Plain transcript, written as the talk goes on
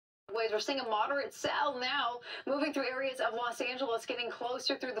roadways. We're seeing a moderate cell now moving through areas of Los Angeles, getting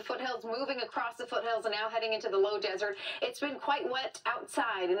closer through the foothills, moving across the foothills, and now heading into the low desert. It's been quite wet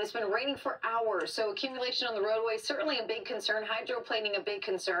outside, and it's been raining for hours, so accumulation on the roadway certainly a big concern. Hydroplaning a big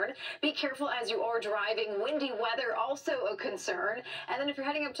concern. Be careful as you are driving. Windy weather also a concern. And then if you're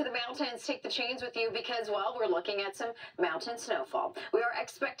heading up to the mountains, take the chains with you because, well, we're looking at some mountain snowfall. We are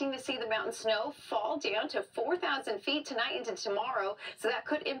expecting to see the mountain snow fall down to 4,000 feet tonight into tomorrow, so that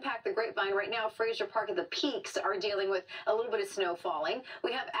could impact the Grapevine. Right now, Fraser Park at the peaks are dealing with a little bit of snow falling.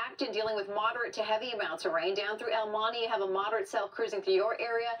 We have Acton dealing with moderate to heavy amounts of rain. Down through El Monte, you have a moderate cell cruising through your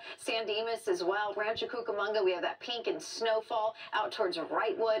area. San Dimas as well. Rancho Cucamonga, we have that pink and snowfall out towards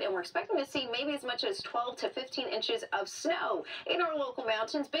Wrightwood, and we're expecting to see maybe as much as 12 to 15 inches of snow in our local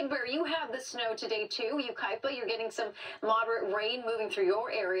mountains. Big Bear, you have the snow today too. Ukaipa, you're getting some moderate rain moving through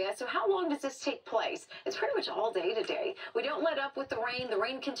your area. So how long does this take place? It's pretty much all day today. We don't let up with the rain. The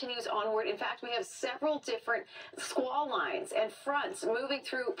rain continues onward. In fact, we have several different squall lines and fronts moving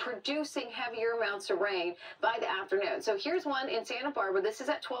through, producing heavier amounts of rain by the afternoon. So here's one in Santa Barbara. This is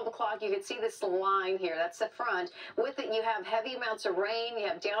at 12 o'clock. You can see this line here. That's the front. With it, you have heavy amounts of rain. You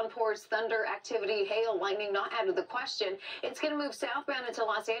have downpours, thunder activity, hail, lightning, not out of the question. It's going to move southbound into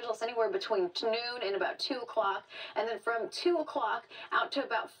Los Angeles anywhere between noon and about 2 o'clock. And then from 2 o'clock out to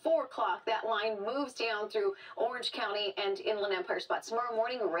about 4 o'clock, that line moves down through Orange County and Inland Empire spots. Tomorrow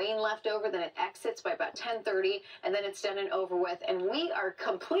morning, rain left over, then it exits by about 10:30, and then it's done and over with. And we are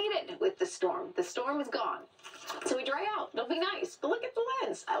completed with the storm. The storm is gone. So we dry out. It'll be nice. But look at the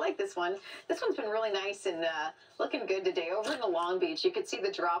lens. I like this one. This one's been really nice and looking good today. Over in the Long Beach, you can see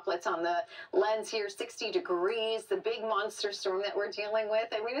the droplets on the lens here, 60 degrees, the big monster storm that we're dealing with.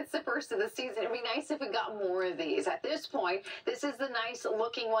 I mean, it's the first of the season. It'd be nice if we got more of these. At this point, this is the nice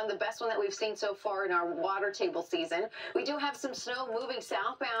looking one, the best one that we've seen so far in our water table season. We do have some snow moving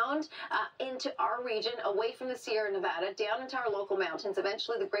southbound into our region, away from the Sierra Nevada, down into our local mountains.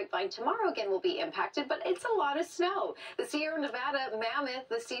 Eventually, the Grapevine tomorrow again will be impacted, but it's a lot of snow. The Sierra Nevada Mammoth,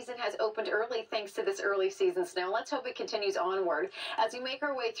 the season has opened early thanks to this early season snow. Let's hope it continues onward as we make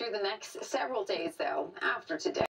our way through the next several days, though, after today.